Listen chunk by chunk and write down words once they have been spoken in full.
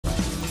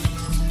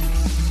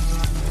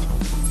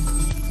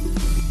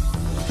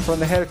From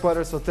the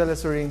headquarters of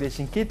Telesur English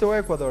in Quito,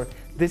 Ecuador,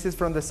 this is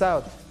From the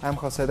South. I'm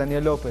Jose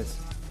Daniel Lopez.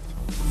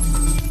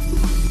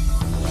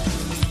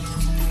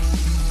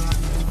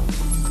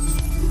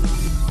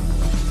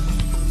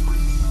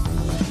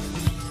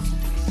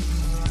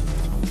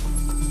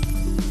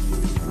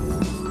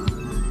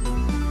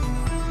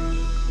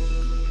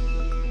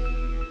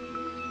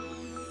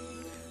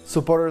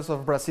 Supporters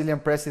of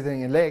Brazilian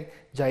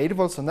President-elect Jair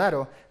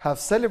Bolsonaro have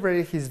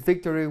celebrated his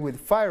victory with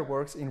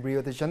fireworks in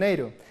Rio de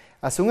Janeiro.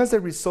 As soon as the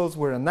results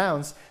were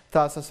announced,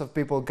 thousands of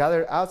people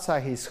gathered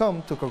outside his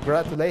home to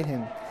congratulate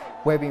him.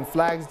 Waving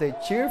flags, they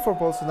cheered for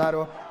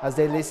Bolsonaro as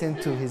they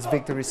listened to his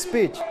victory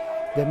speech.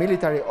 The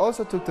military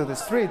also took to the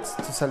streets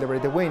to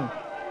celebrate the win.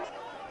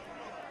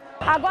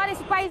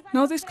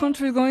 Now this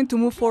country is going to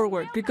move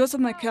forward because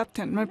of my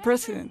captain, my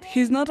president.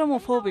 He's not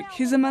homophobic,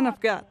 he's a man of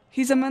God.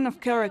 He's a man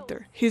of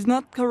character. He's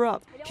not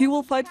corrupt. He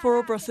will fight for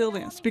all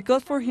Brazilians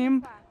because for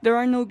him, there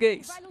are no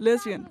gays,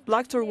 lesbians,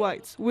 blacks or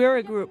whites. We are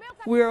a group.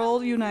 We are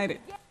all united.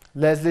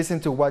 Let's listen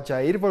to what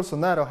Jair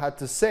Bolsonaro had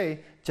to say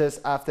just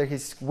after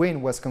his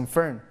win was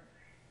confirmed.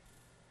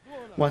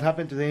 What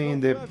happened today in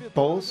the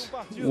polls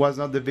was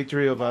not the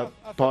victory of a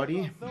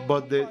party,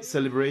 but the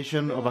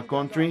celebration of a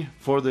country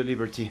for the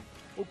liberty.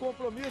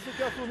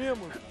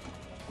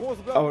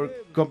 Our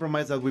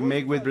compromise that we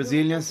make with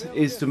Brazilians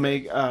is to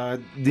make a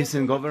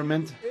decent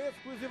government,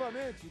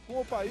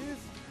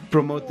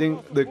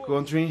 promoting the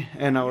country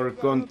and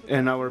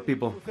our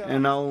people.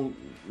 And I'll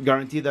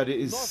guarantee that it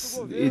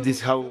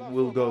is how it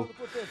will go.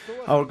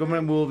 Our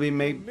government will be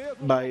made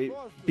by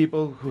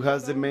people who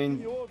has the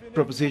main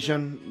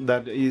proposition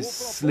that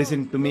is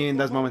listening to me in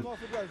that moment.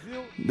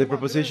 The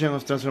proposition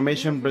of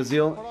transformation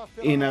Brazil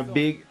in a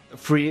big,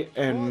 free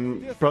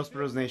and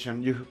prosperous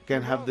nation. You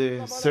can have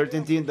the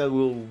certainty that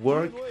will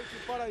work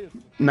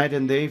night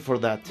and day for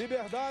that.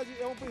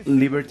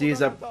 Liberty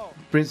is a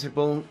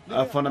principle,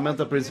 a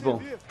fundamental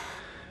principle.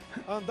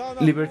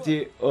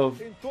 Liberty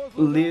of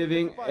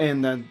living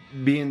and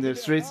being in the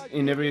streets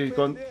in every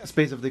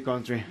space of the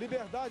country.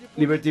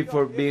 Liberty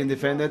for being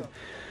defended.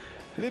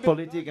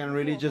 Political and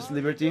religious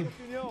liberty.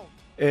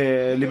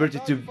 Liberty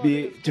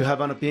to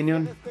have an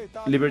opinion,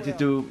 liberty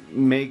to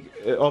make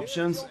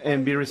options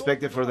and be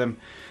respected for them.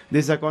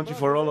 This is a country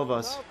for all of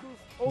us,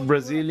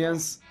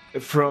 Brazilians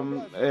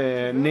from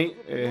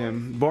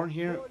born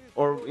here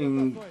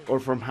or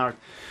from heart,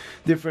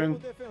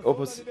 different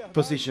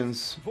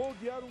positions.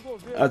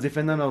 As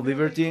defendant of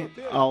liberty,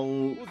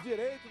 I'll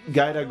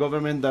guide a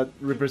government that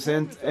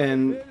represents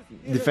and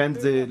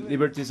defends the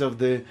liberties of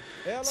the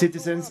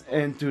citizens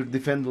and to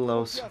defend the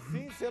laws.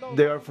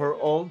 They are for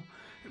all.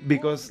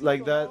 Because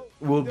like that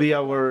will be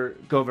our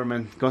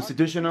government,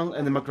 constitutional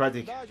and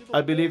democratic.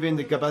 I believe in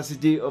the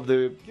capacity of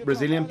the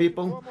Brazilian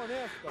people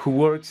who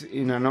works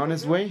in an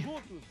honest way,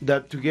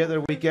 that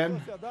together we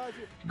can,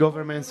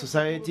 government,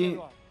 society,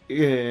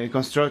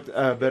 construct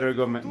a better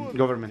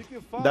government.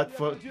 That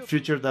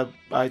future that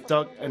I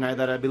talk and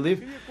that I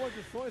believe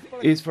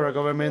is for a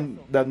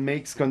government that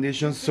makes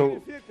conditions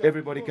so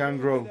everybody can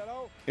grow.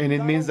 And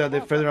it means that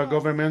the federal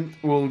government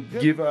will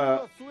give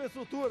a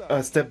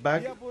step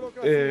back,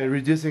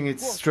 reducing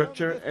its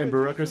structure and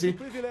bureaucracy,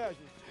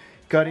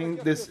 cutting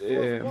these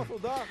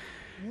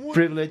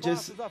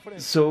privileges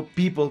so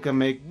people can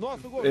make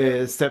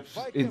steps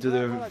into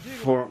the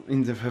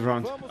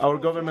front. Our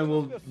government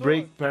will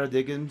break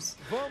paradigms,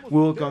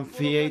 will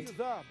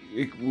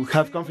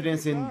have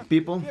confidence in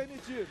people,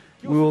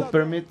 we will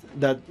permit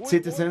that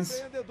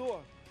citizens,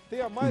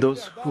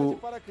 those who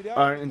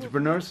are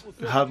entrepreneurs,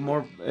 have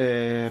more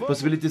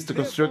possibilities to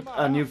construct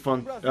a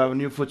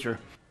new future.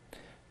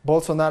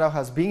 Bolsonaro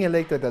has been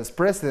elected as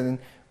president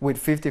with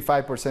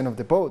 55% of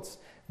the votes.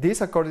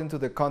 This according to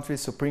the country's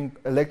Supreme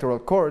Electoral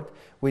Court,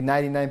 with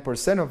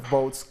 99% of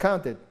votes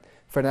counted.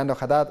 Fernando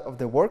Haddad of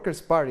the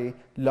Workers' Party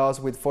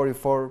lost with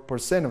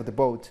 44% of the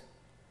vote.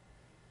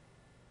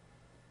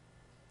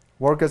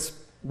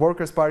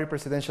 Workers' Party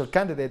presidential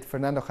candidate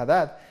Fernando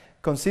Haddad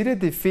conceded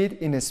defeat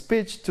in a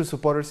speech to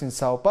supporters in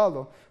Sao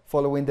Paulo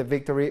following the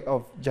victory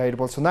of Jair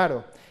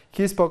Bolsonaro.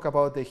 He spoke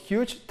about the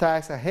huge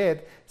task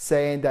ahead,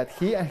 saying that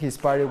he and his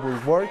party will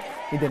work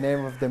in the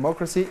name of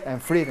democracy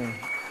and freedom.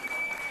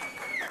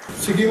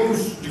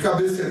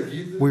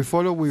 We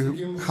follow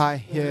with high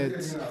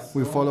heads,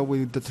 we follow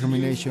with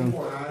determination,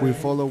 we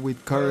follow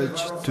with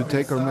courage to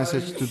take our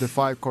message to the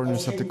five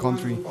corners of the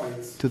country,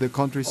 to the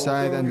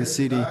countryside and the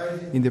city,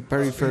 in the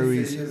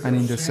peripheries and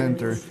in the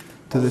center,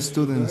 to the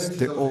students,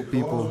 the old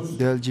people,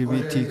 the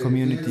LGBT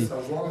community,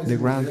 the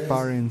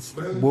grandparents,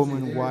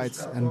 women,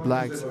 whites and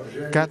blacks,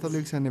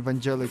 Catholics and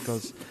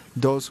evangelicals,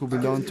 those who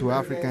belong to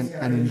African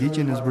and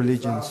indigenous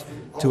religions,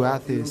 to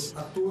atheists,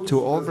 to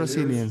all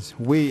Brazilians.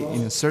 We,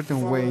 in a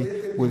certain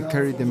way, will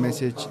carry the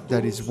message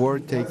that is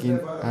worth taking,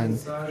 and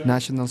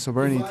national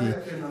sovereignty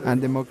and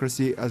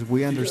democracy as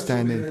we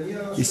understand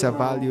it is a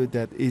value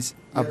that is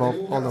above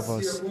all of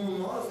us.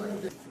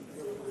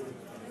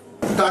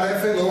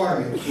 Tarefa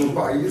enorme no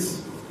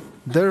país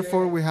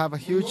Therefore, we have a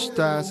huge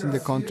task in the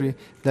country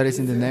that is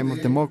in the name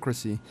of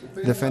democracy,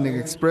 defending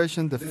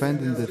expression,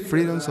 defending the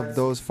freedoms of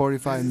those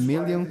 45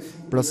 million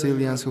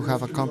Brazilians who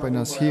have accompanied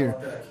us here.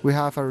 We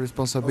have a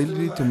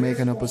responsibility to make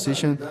an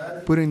opposition,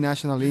 putting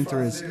national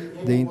interests,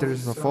 the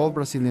interests of all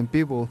Brazilian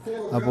people,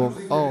 above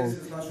all,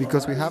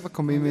 because we have a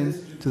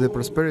commitment to the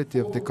prosperity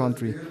of the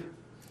country.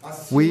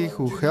 We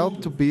who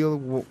helped to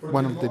build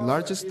one of the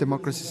largest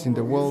democracies in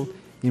the world,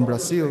 in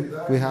Brazil,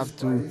 we have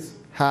to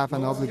have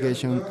an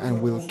obligation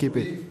and will keep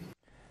it.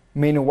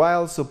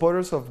 Meanwhile,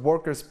 supporters of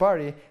Workers'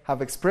 Party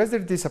have expressed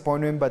their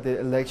disappointment by the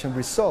election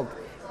result.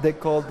 They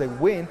called the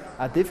win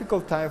a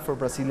difficult time for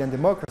Brazilian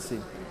democracy.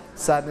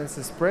 Sadness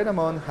spread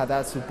among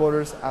Haddad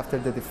supporters after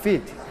the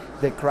defeat.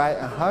 They cried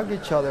and hugged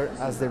each other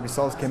as the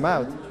results came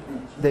out.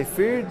 They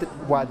feared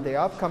what the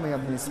upcoming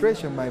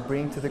administration might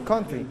bring to the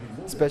country,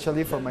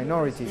 especially for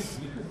minorities.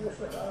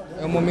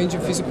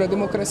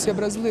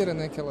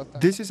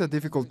 This is a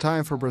difficult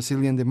time for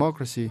Brazilian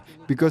democracy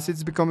because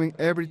it's becoming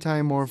every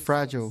time more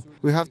fragile.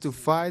 We have to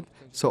fight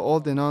so all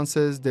the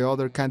nonsense the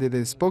other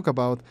candidates spoke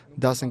about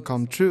doesn't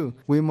come true.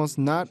 We must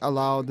not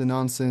allow the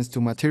nonsense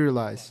to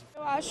materialize.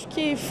 I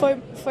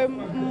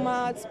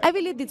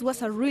believe this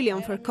was a really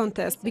unfair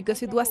contest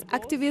because it was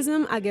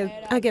activism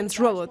against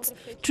robots,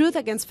 truth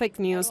against fake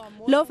news,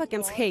 love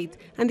against hate,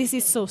 and this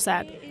is so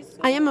sad.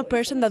 I am a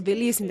person that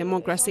believes in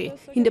democracy,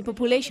 in the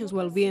population's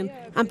well-being,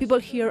 and people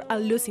here are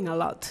losing a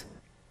lot.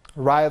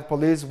 Riot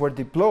police were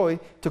deployed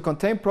to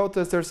contain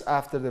protesters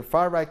after the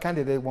far-right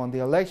candidate won the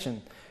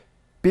election.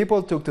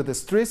 People took to the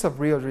streets of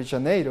Rio de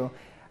Janeiro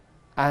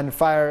and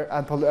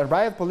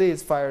riot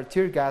police fired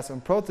tear gas on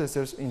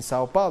protesters in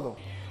Sao Paulo.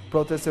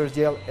 Protesters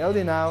yelled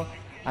 "Ele Now,"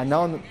 a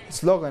known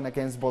slogan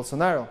against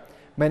Bolsonaro.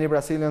 Many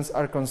Brazilians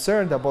are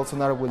concerned that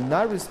Bolsonaro will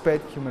not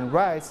respect human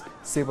rights,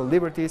 civil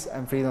liberties,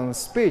 and freedom of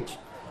speech.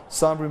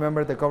 Some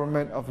remember the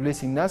government of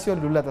Luis Ignacio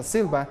Lula da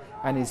Silva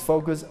and its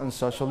focus on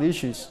social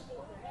issues.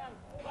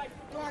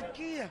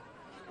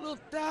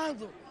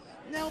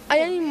 I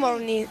am in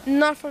mourning,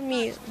 not for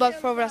me, but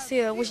for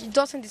Brazil, which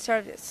doesn't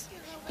deserve this.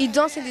 It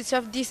doesn't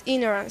deserve this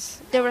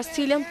ignorance. The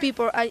Brazilian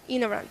people are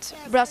ignorant.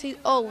 Brazil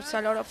owes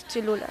a lot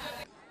to Lula.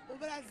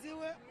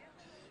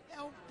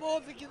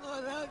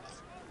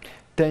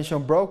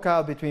 Tension broke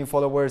out between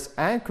followers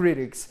and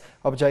critics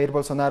of Jair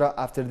Bolsonaro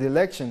after the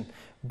election.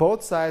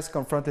 Both sides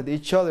confronted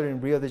each other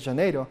in Rio de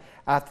Janeiro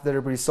after the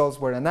results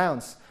were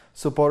announced.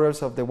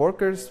 Supporters of the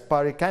Workers'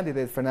 Party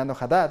candidate Fernando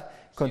Haddad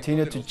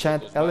continued to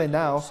chant "Ele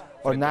Now"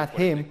 or "Not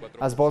Him"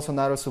 as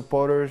Bolsonaro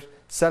supporters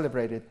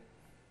celebrated.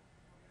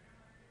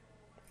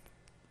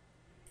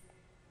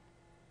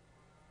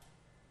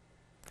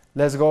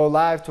 Let's go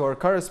live to our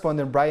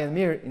correspondent Brian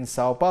Mir in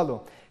Sao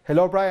Paulo.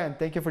 Hello Brian,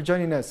 thank you for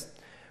joining us.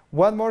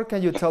 What more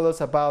can you tell us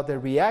about the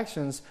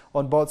reactions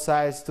on both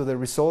sides to the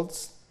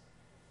results?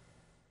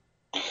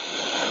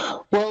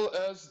 Well,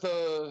 as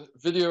the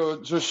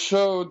video just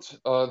showed,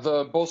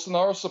 the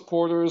Bolsonaro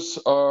supporters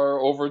are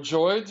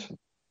overjoyed,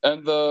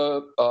 and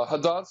the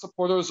Haddad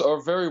supporters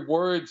are very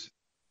worried,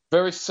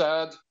 very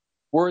sad,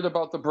 worried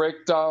about the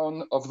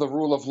breakdown of the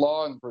rule of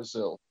law in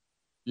Brazil.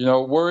 You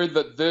know, worried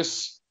that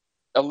this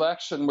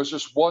election was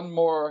just one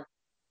more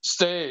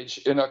stage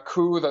in a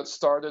coup that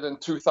started in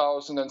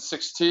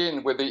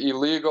 2016 with the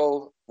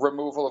illegal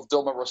removal of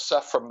Dilma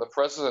Rousseff from the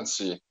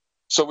presidency.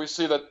 So we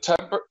see that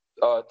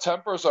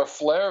tempers are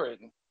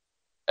flaring.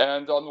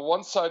 And on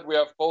one side, we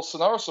have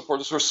Bolsonaro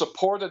supporters who are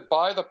supported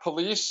by the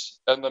police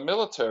and the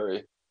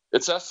military.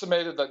 It's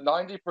estimated that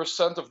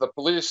 90% of the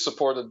police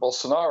supported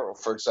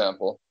Bolsonaro, for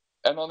example.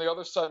 And on the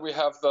other side, we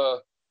have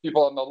the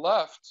people on the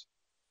left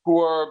who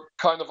are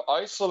kind of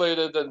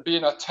isolated and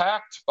being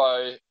attacked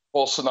by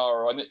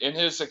Bolsonaro. And in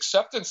his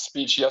acceptance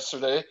speech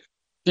yesterday,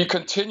 he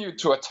continued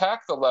to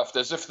attack the left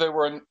as if they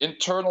were an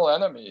internal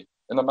enemy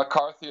in a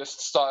McCarthyist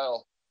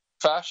style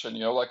fashion,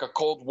 you know, like a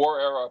Cold War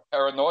era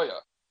paranoia.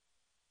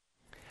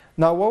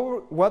 Now,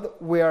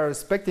 what we are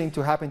expecting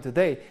to happen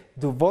today,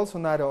 do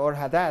Bolsonaro or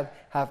Haddad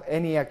have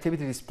any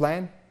activities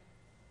planned?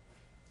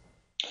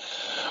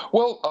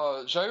 Well,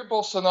 Jair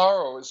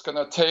Bolsonaro is going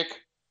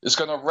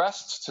to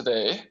rest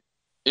today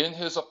in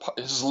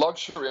his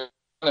luxury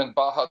in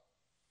Barra,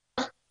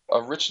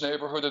 a rich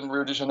neighborhood in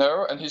Rio de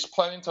Janeiro, and he's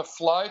planning to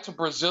fly to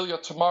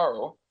Brasilia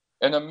tomorrow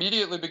and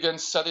immediately begin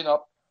setting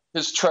up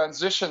his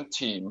transition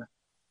team.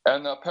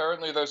 And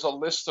apparently there's a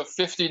list of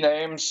 50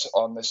 names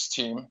on this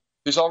team.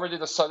 He's already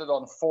decided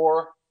on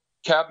 4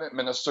 cabinet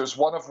ministers,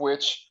 one of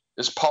which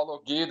is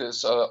Paulo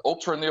Guedes, an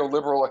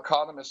ultra-neoliberal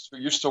economist who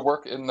used to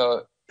work in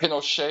the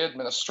Pinochet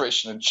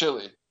administration in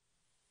Chile.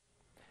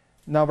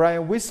 Now,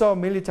 Brian, we saw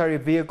military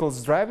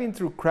vehicles driving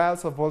through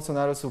crowds of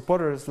Bolsonaro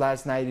supporters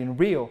last night in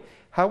Rio.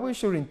 How we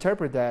should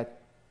interpret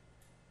that?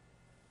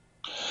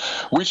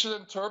 We should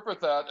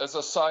interpret that as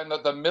a sign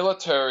that the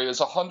military is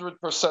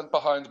 100%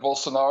 behind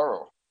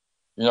Bolsonaro.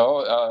 You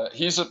know,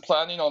 he's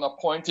planning on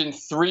appointing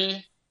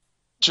 3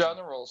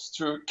 generals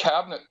to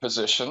cabinet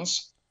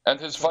positions, and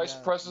his vice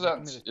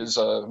president is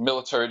a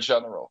military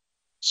general.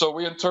 So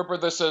we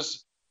interpret this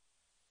as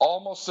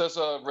almost as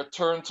a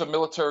return to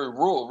military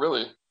rule,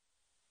 really.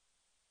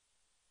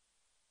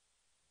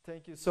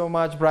 Thank you so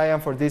much,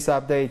 Brian, for this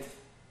update.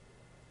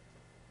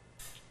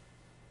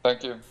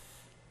 Thank you.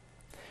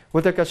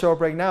 We'll take a short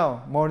break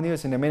now. More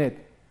news in a minute.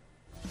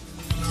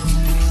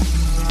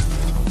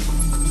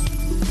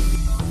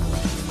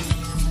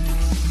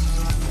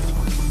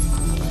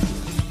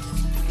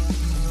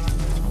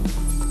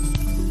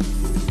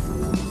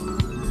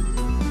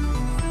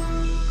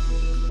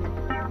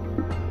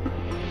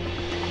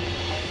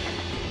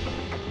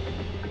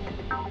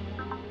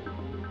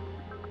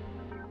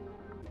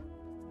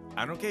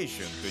 An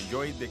occasion to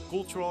enjoy the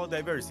cultural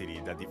diversity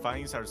that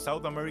defines our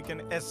South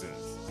American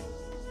essence.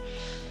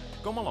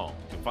 Come along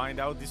to find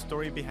out the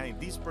story behind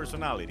these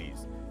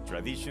personalities,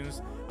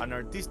 traditions, and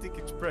artistic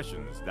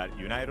expressions that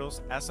unite us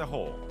as a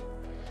whole.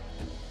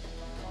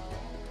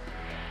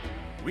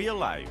 Real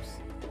Lives,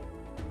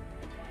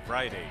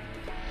 Friday,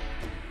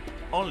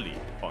 only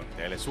on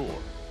Telesur.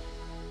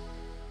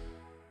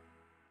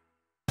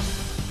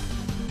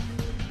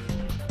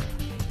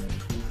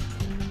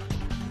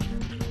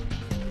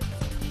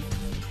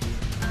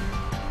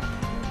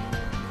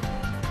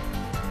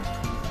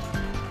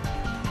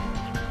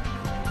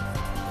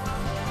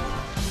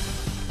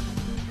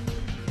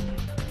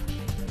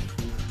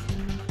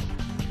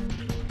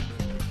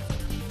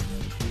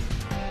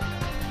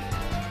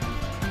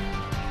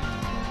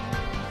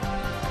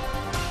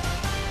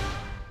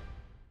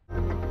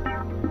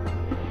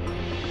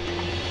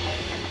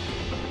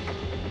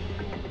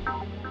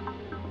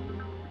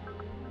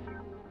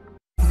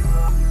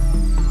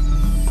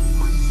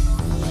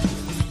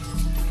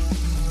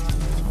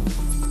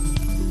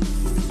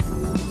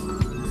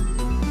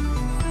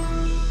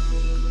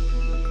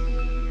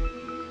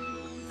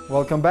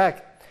 Welcome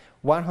back.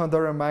 One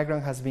Honduran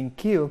migrant has been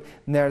killed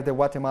near the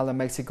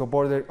Guatemala-Mexico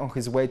border on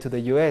his way to the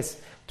U.S.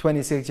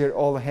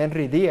 26-year-old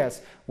Henry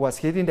Diaz was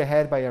hit in the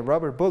head by a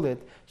rubber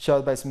bullet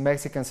shot by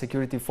Mexican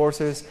security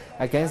forces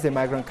against the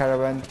migrant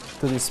caravan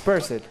to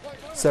disperse it.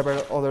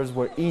 Several others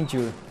were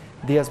injured.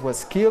 Diaz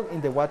was killed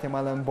in the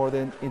Guatemalan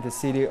border in the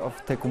city of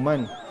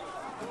Tucumán.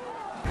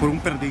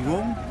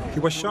 He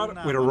was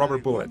shot with a rubber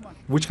bullet,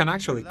 which can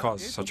actually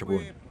cause such a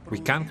wound. We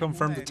can't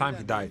confirm the time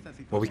he died,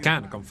 but we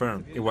can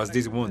confirm it was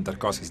this wound that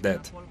caused his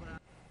death.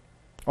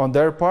 On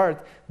their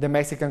part, the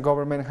Mexican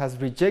government has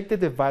rejected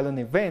the violent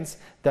events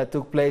that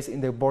took place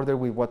in the border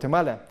with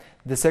Guatemala.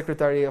 The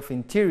Secretary of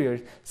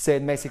Interior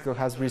said Mexico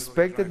has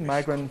respected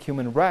migrant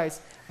human rights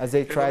as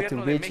they try to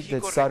reach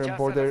the southern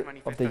border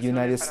of the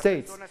United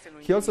States.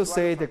 He also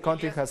said the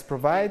country has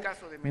provided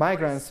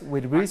migrants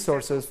with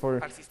resources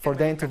for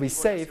them to be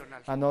safe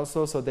and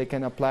also so they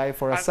can apply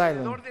for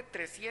asylum.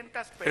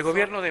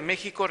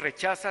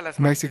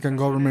 Mexican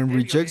government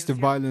rejects the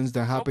violence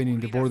that happened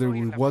in the border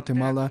with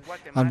Guatemala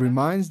and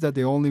reminds that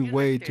the only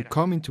way to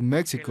come into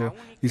Mexico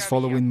is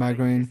following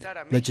migrant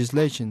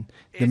legislation.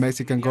 The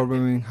Mexican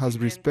government has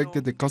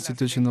respected the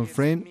constitutional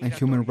frame and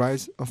human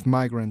rights of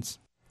migrants.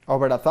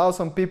 Over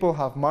 1,000 people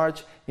have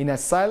marched in a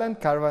silent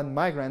caravan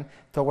migrant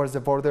towards the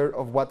border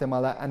of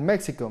Guatemala and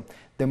Mexico.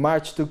 The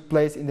march took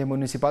place in the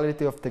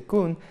municipality of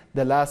Tecún,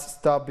 the last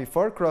stop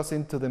before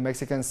crossing to the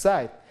Mexican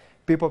side.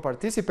 People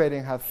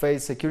participating have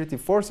faced security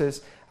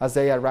forces as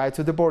they arrived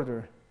to the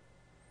border.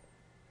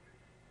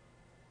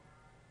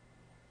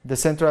 The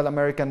Central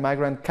American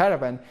migrant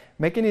caravan,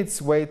 making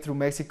its way through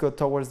Mexico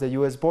towards the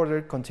U.S.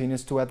 border,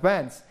 continues to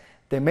advance.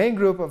 The main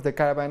group of the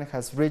caravan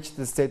has reached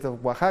the state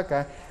of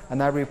Oaxaca and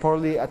are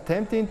reportedly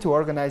attempting to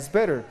organize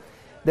better.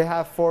 They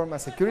have formed a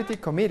security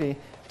committee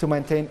to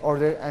maintain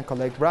order and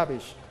collect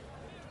rubbish.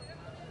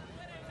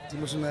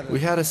 We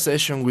had a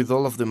session with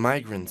all of the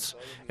migrants,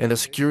 and a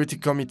security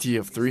committee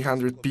of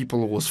 300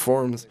 people was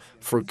formed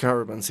for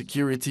caravan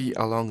security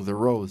along the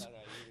road,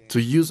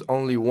 to use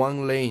only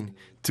one lane,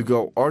 to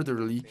go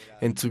orderly,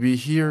 and to be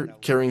here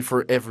caring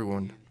for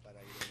everyone.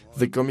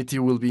 The committee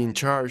will be in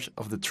charge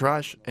of the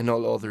trash and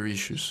all other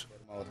issues.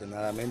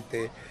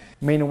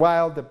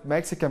 Meanwhile, the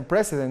Mexican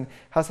president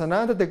has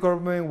announced that the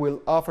government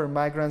will offer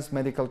migrants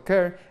medical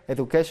care,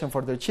 education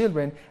for their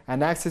children,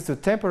 and access to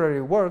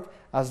temporary work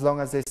as long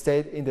as they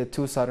stay in the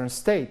two southern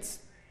states.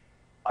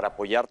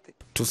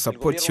 To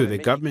support you, the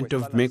government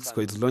of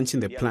Mexico is launching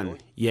the plan,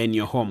 You're in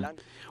Your Home.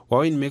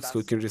 While in Mexico,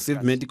 you can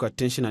receive medical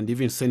attention and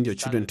even send your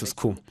children to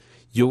school.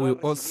 You will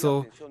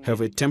also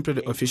have a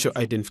temporary official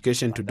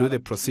identification to do the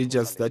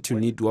procedures that you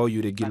need while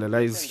you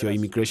regularize your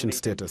immigration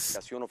status.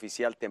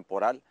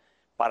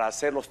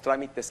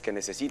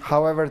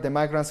 However, the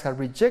migrants have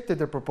rejected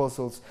the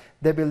proposals.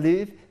 They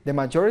believe the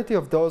majority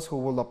of those who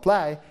will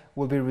apply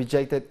will be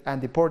rejected and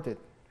deported.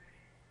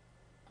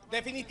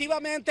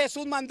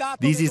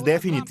 This is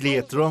definitely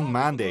a strong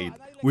mandate.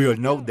 We all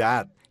know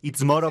that.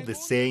 It's more of the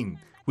same,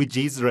 which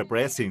is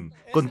repressing,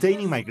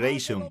 containing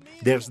migration.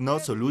 There's no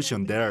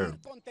solution there.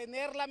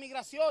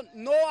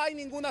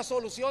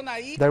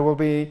 There will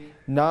be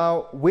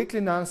now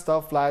weekly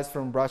non-stop flights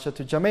from Russia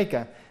to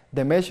Jamaica.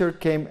 The measure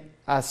came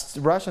as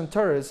Russian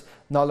tourists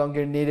no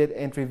longer needed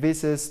entry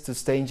visas to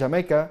stay in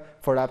Jamaica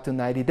for up to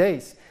 90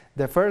 days.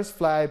 The first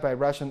flight by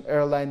Russian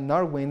airline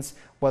Norwinds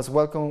was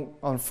welcomed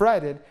on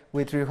Friday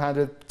with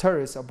 300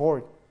 tourists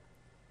aboard.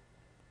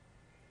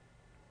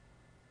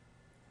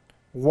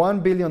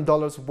 $1 billion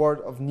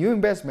worth of new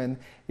investment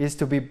is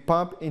to be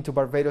pumped into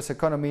Barbados'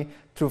 economy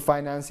through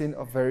financing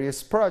of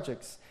various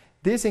projects.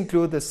 These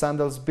include the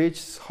Sandals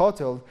Beach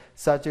Hotel,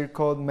 Satcher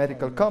Code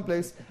Medical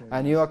Complex,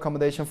 and new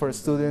accommodation for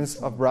students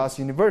of Ross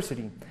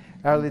University.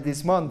 Early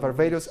this month,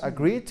 Barbados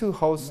agreed to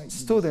host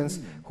students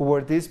who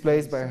were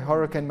displaced by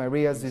Hurricane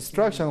Maria's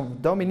destruction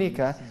of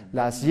Dominica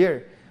last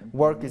year.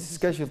 Work is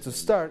scheduled to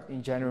start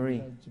in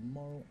January.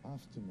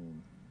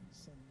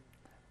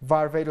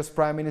 Barbados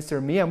Prime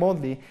Minister Mia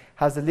Mottley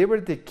has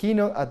delivered the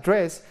keynote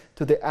address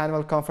to the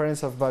annual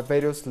conference of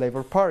Barbados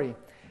Labour Party.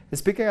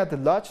 Speaking at the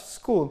Lodge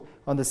School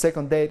on the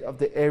second day of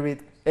the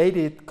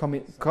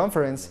 80th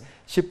conference,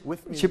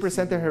 she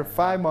presented her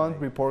 5-month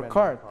report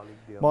card.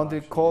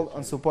 Mottley called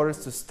on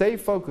supporters to stay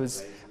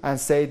focused and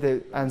say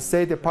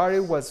the party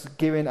was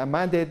given a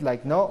mandate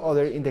like no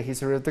other in the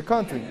history of the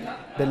country.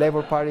 The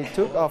Labour Party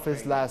took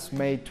office last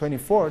May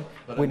 24th,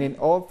 winning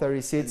all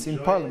 30 seats in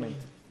Parliament.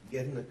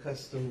 Getting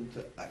accustomed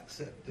to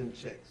accepting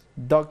checks.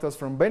 Doctors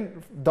from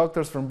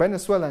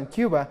Venezuela and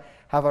Cuba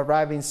have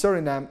arrived in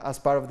Suriname as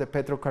part of the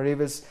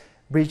Petro-Caribbe's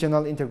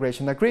Regional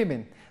Integration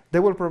Agreement. They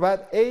will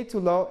provide aid to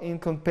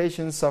low-income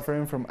patients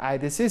suffering from eye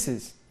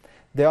diseases.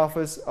 The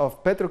Office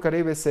of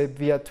Petro-Caribe said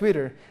via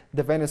Twitter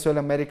the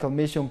Venezuelan Medical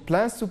Mission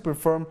plans to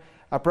perform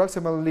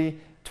approximately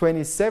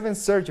 27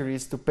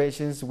 surgeries to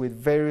patients with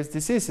various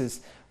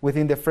diseases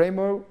within the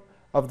framework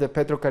of the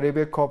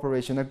Petro-Caribe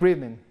Cooperation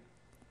Agreement.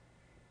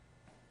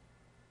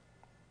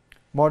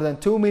 More than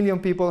 2 million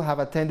people have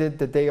attended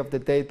the Day of the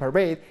Dead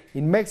parade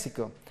in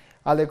Mexico.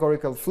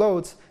 Allegorical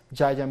floats,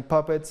 giant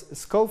puppets,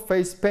 skull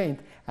face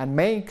paint, and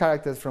main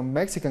characters from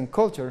Mexican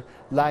culture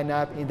line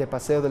up in the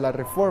Paseo de la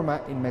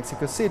Reforma in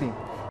Mexico City.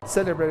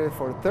 Celebrated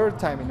for a third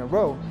time in a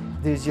row,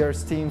 this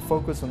year's theme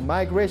focused on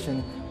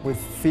migration, which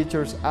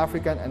features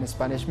African and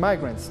Spanish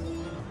migrants.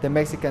 The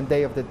Mexican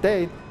Day of the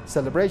Dead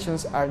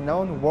celebrations are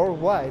known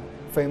worldwide,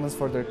 famous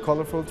for their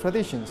colorful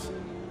traditions.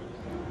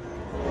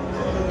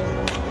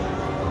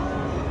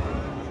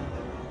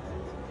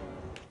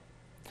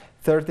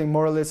 Thirteen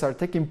muralists are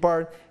taking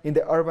part in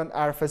the urban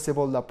art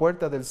festival La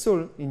Puerta del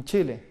Sur in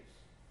Chile.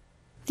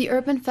 The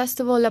urban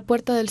festival La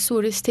Puerta del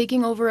Sur is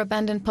taking over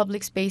abandoned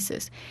public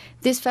spaces.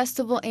 This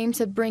festival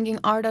aims at bringing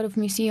art out of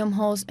museum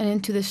halls and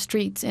into the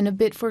streets in a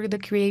bid for the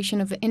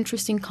creation of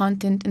interesting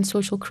content and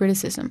social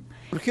criticism.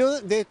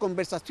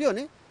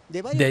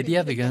 The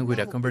idea began with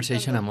a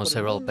conversation among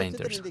several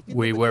painters.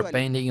 We were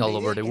painting all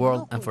over the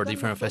world and for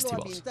different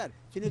festivals.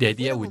 The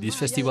idea with this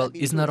festival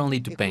is not only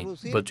to paint,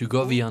 but to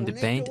go beyond the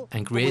paint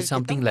and create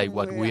something like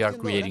what we are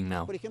creating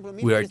now.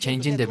 We are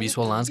changing the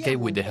visual landscape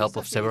with the help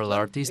of several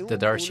artists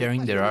that are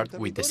sharing their art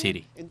with the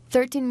city.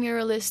 13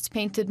 muralists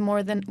painted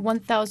more than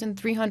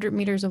 1,300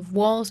 meters of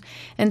walls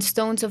and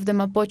stones of the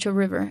Mapocho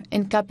River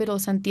in capital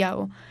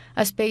Santiago,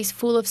 a space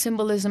full of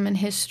symbolism and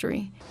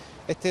history.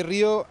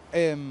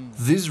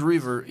 This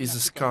river is a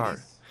scar.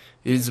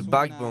 It is a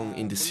backbone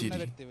in the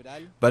city.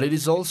 But it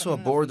is also a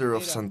border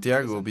of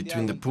Santiago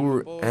between the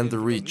poor and the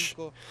rich.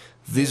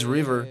 This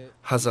river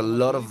has a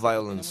lot of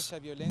violence.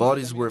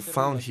 Bodies were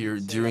found here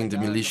during the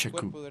militia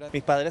coup.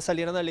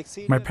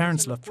 My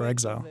parents left for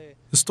exile.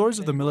 The stories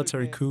of the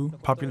military coup,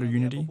 popular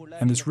unity,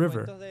 and this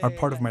river are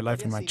part of my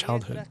life and my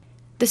childhood.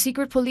 The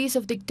secret police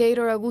of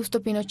dictator Augusto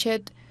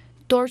Pinochet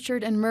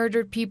tortured and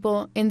murdered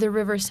people in the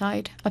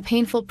riverside, a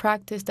painful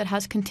practice that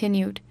has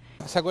continued.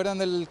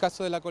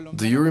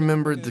 Do you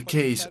remember the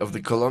case of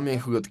the Colombian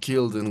who got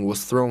killed and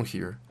was thrown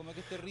here?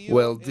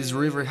 Well, this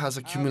river has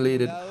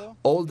accumulated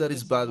all that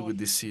is bad with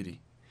this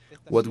city.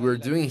 What we're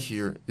doing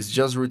here is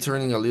just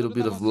returning a little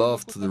bit of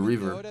love to the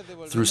river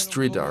through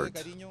street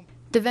art.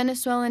 The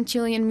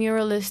Venezuelan-Chilean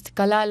muralist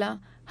Kalala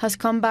has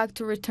come back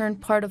to return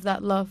part of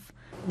that love.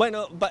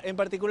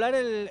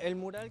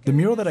 The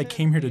mural that I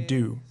came here to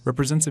do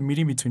represents a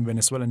meeting between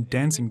Venezuelan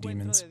dancing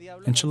demons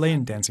and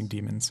Chilean dancing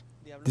demons.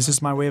 This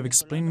is my way of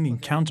explaining the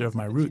encounter of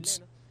my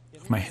roots,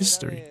 of my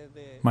history,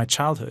 my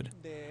childhood,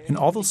 and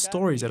all those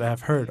stories that I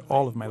have heard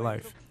all of my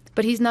life.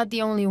 But he's not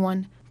the only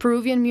one.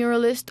 Peruvian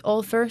muralist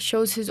Olfer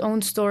shows his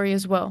own story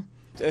as well.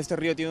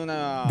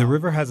 The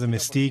river has a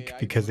mystique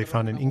because they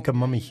found an Inca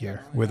mummy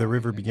here, where the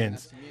river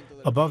begins.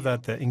 Above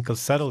that, the Incas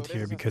settled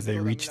here because they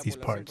reached these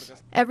parts.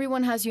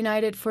 Everyone has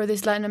united for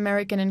this Latin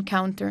American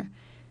encounter.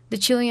 The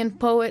Chilean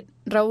poet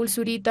Raúl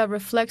Zurita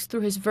reflects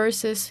through his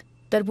verses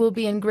that will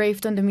be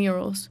engraved on the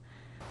murals.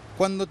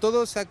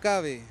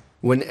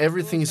 When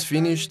everything is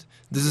finished,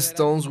 these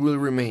stones will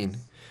remain.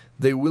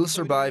 They will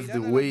survive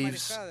the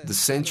waves, the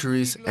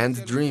centuries, and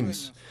the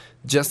dreams,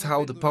 just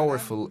how the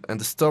powerful and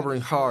the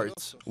stubborn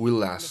hearts will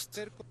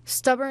last.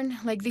 Stubborn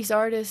like these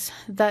artists,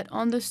 that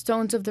on the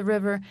stones of the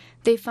river,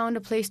 they found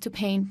a place to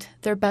paint,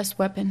 their best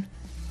weapon.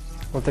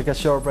 We'll take a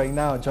short break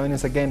now. Join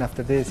us again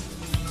after this.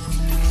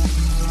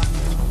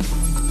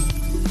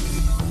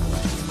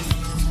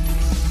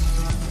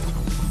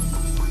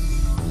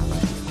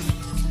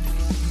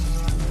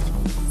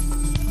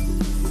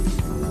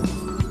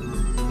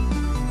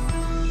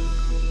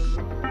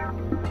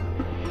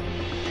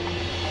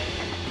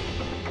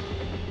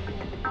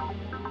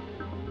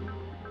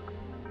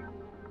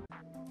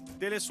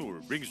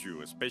 Telesur brings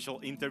you special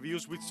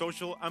interviews with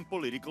social and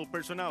political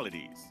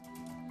personalities.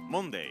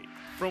 Monday,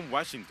 from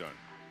Washington.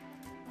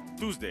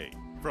 Tuesday,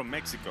 from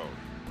Mexico.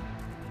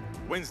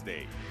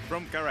 Wednesday,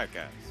 from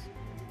Caracas.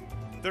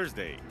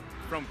 Thursday,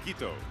 from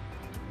Quito.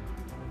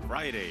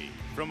 Friday,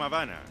 from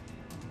Havana.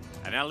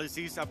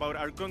 Analysis about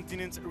our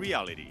continent's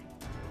reality.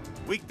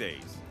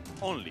 Weekdays,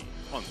 only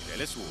on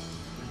Telesur.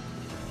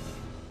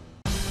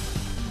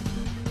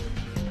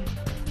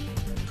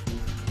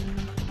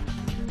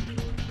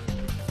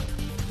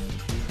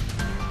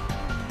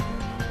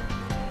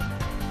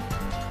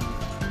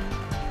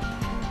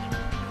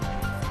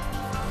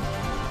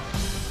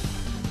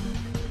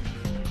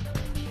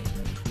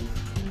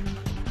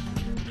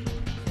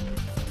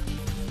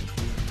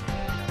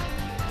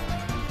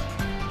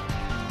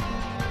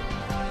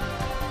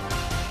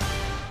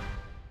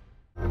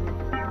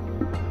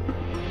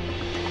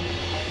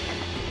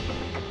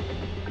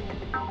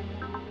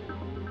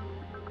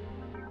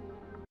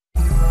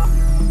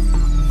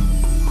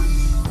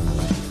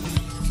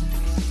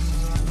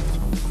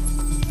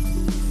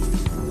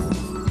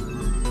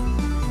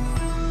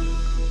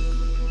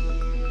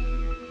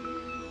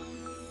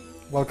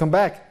 Welcome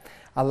back.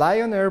 A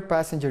Lion Air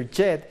passenger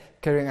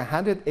jet carrying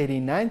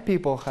 189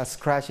 people has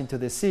crashed into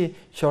the sea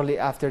shortly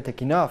after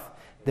taking off.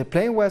 The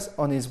plane was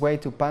on its way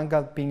to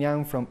Pangkal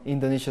Pinang from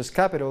Indonesia's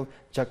capital,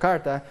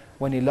 Jakarta,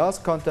 when it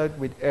lost contact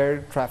with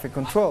air traffic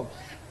control.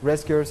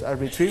 Rescuers are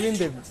retrieving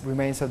the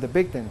remains of the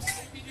victims.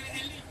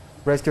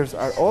 Rescuers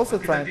are also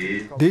trying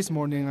to... This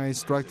morning I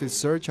instructed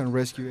Search and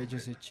Rescue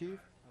Agency Chief,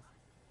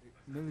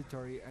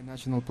 military and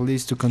national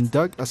police to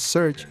conduct a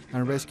search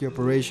and rescue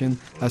operation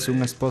as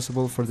soon as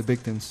possible for the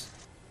victims.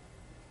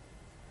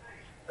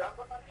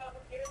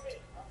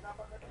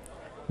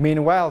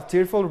 Meanwhile,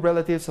 tearful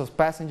relatives of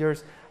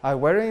passengers are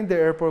waiting in the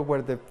airport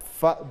where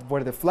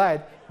the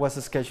flight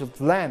was scheduled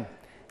to land.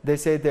 They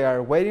say they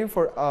are waiting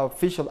for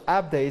official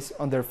updates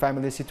on their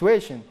family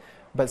situation,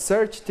 but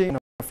search team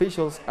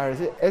officials are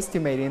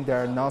estimating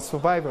there are no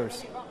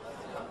survivors.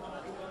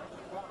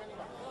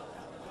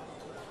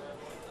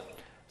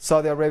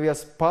 Saudi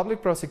Arabia's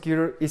public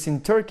prosecutor is in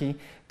Turkey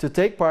to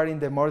take part in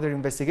the murder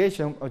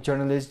investigation of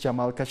journalist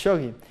Jamal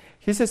Khashoggi.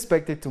 He's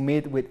expected to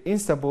meet with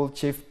Istanbul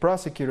Chief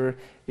Prosecutor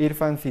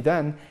Irfan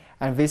Fidan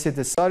and visit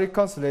the Saudi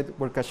consulate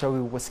where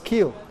Khashoggi was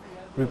killed.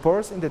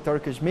 Reports in the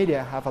Turkish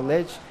media have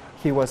alleged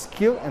he was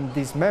killed and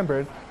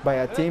dismembered by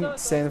a team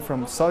sent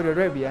from Saudi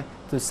Arabia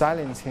to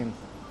silence him.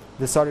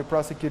 The Saudi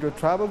prosecutor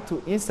traveled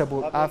to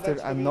Istanbul after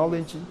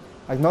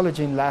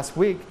acknowledging last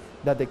week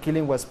that the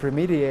killing was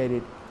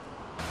premeditated.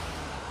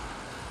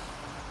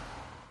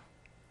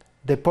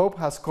 The Pope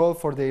has called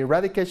for the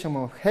eradication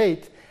of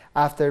hate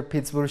after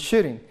Pittsburgh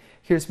shooting.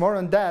 Here's more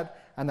on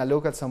that and a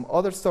look at some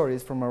other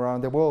stories from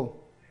around the world.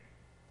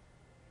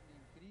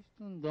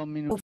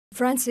 Pope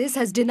Francis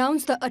has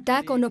denounced the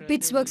attack on a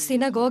Pittsburgh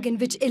synagogue in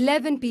which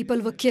 11 people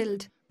were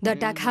killed. The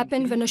attack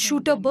happened when a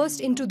shooter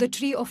burst into the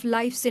Tree of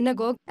Life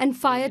synagogue and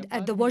fired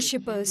at the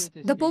worshippers.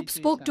 The Pope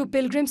spoke to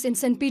pilgrims in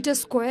St.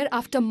 Peter's Square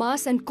after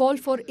Mass and called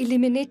for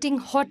eliminating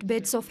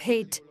hotbeds of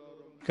hate.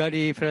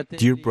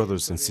 Dear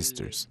brothers and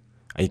sisters,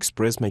 I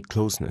express my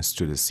closeness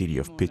to the city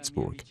of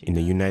Pittsburgh in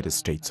the United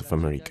States of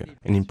America,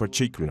 and in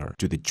particular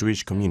to the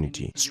Jewish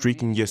community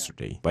stricken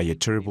yesterday by a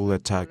terrible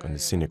attack on the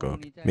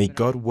synagogue. May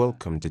God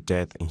welcome the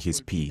dead in His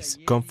peace,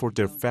 comfort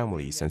their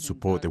families and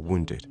support the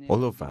wounded.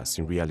 All of us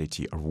in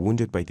reality are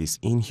wounded by this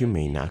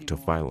inhumane act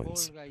of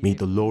violence. May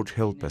the Lord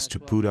help us to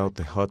put out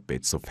the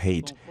hotbeds of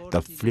hate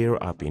that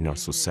flare up in our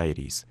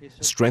societies,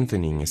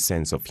 strengthening a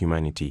sense of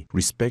humanity,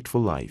 respect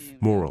for life,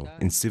 moral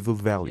and civil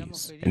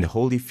values, and the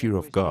holy fear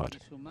of God,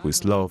 who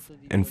is love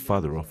and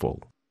father of all.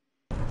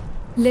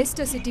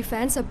 Leicester City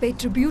fans have paid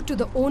tribute to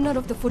the owner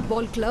of the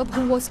football club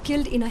who was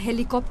killed in a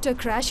helicopter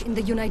crash in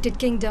the United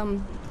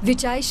Kingdom.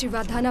 Vijay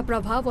Shivardhana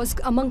Prabha was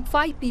among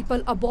 5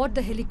 people aboard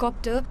the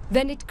helicopter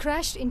when it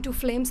crashed into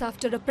flames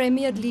after a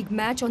Premier League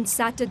match on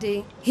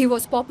Saturday. He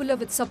was popular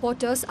with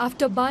supporters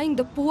after buying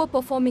the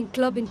poor-performing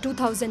club in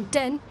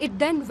 2010. It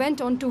then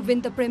went on to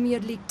win the Premier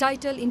League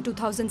title in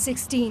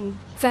 2016.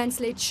 Fans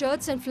laid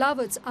shirts and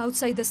flowers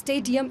outside the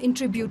stadium in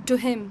tribute to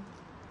him.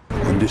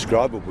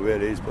 Indescribable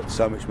really. He's put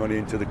so much money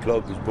into the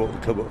club. He's brought the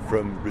club up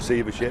from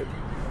receivership,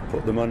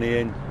 put the money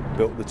in,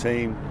 built the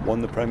team,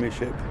 won the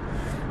Premiership.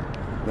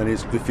 Then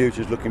the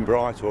future's looking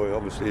bright, or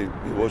obviously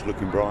it was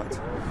looking bright,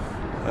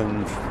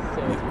 and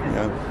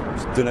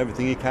he's done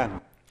everything he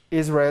can.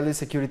 Israeli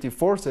security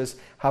forces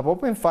have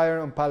opened fire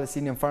on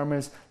Palestinian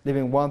farmers,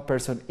 leaving 1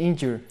 person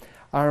injured.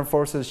 Armed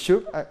forces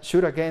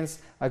shoot against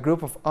a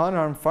group of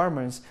unarmed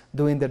farmers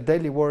doing their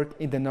daily work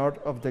in the north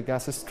of the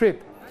Gaza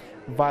Strip.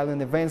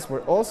 Violent events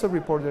were also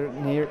reported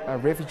near a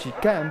refugee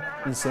camp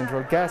in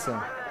central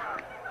Gaza.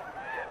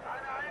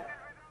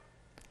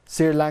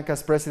 Sri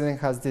Lanka's president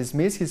has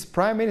dismissed his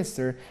prime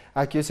minister,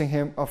 accusing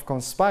him of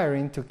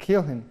conspiring to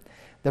kill him.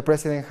 The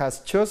president has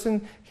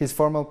chosen his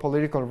former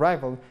political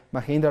rival,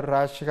 Mahinda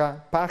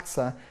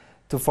Rajapaksa,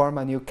 to form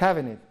a new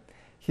cabinet.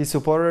 His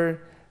supporter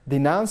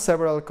denounced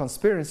several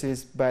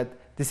conspiracies, but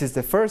this is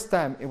the first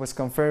time it was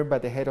confirmed by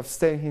the head of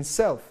state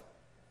himself.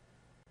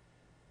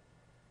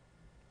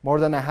 More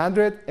than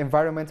 100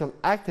 environmental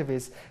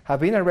activists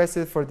have been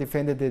arrested for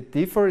defending the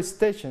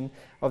deforestation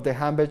of the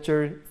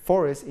Hambacher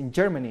forest in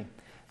Germany.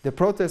 The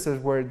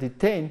protesters were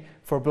detained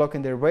for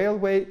blocking the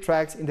railway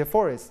tracks in the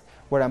forest,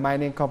 where a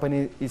mining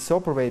company is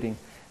operating.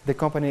 The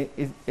company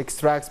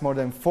extracts more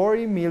than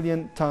 40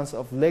 million tons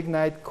of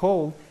lignite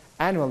coal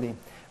annually,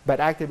 but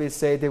activists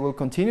say they will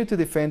continue to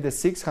defend the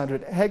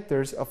 600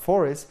 hectares of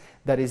forest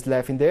that is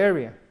left in the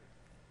area.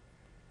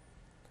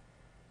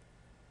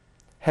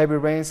 Heavy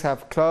rains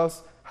have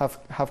caused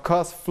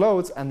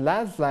floods and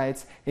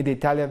landslides in the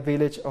Italian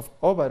village of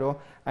Ovaro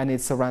and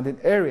its surrounding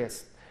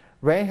areas.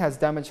 Rain has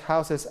damaged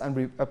houses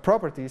and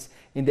properties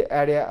in the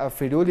area of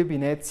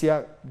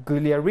Friuli-Venezia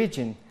Giulia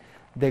region.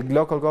 The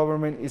local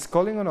government is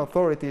calling on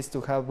authorities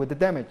to help with the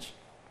damage.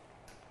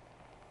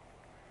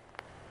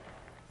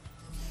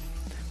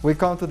 We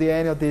come to the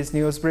end of this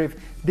news brief.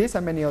 These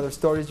and many other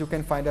stories you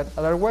can find at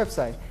our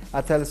website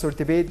at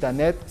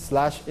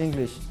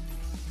telesurtv.net/English.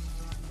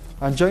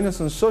 And join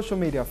us on social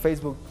media,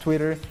 Facebook,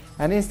 Twitter,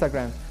 and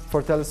Instagram.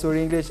 For Telesur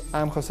English,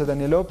 I'm Jose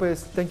Daniel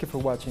Lopez. Thank you for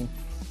watching.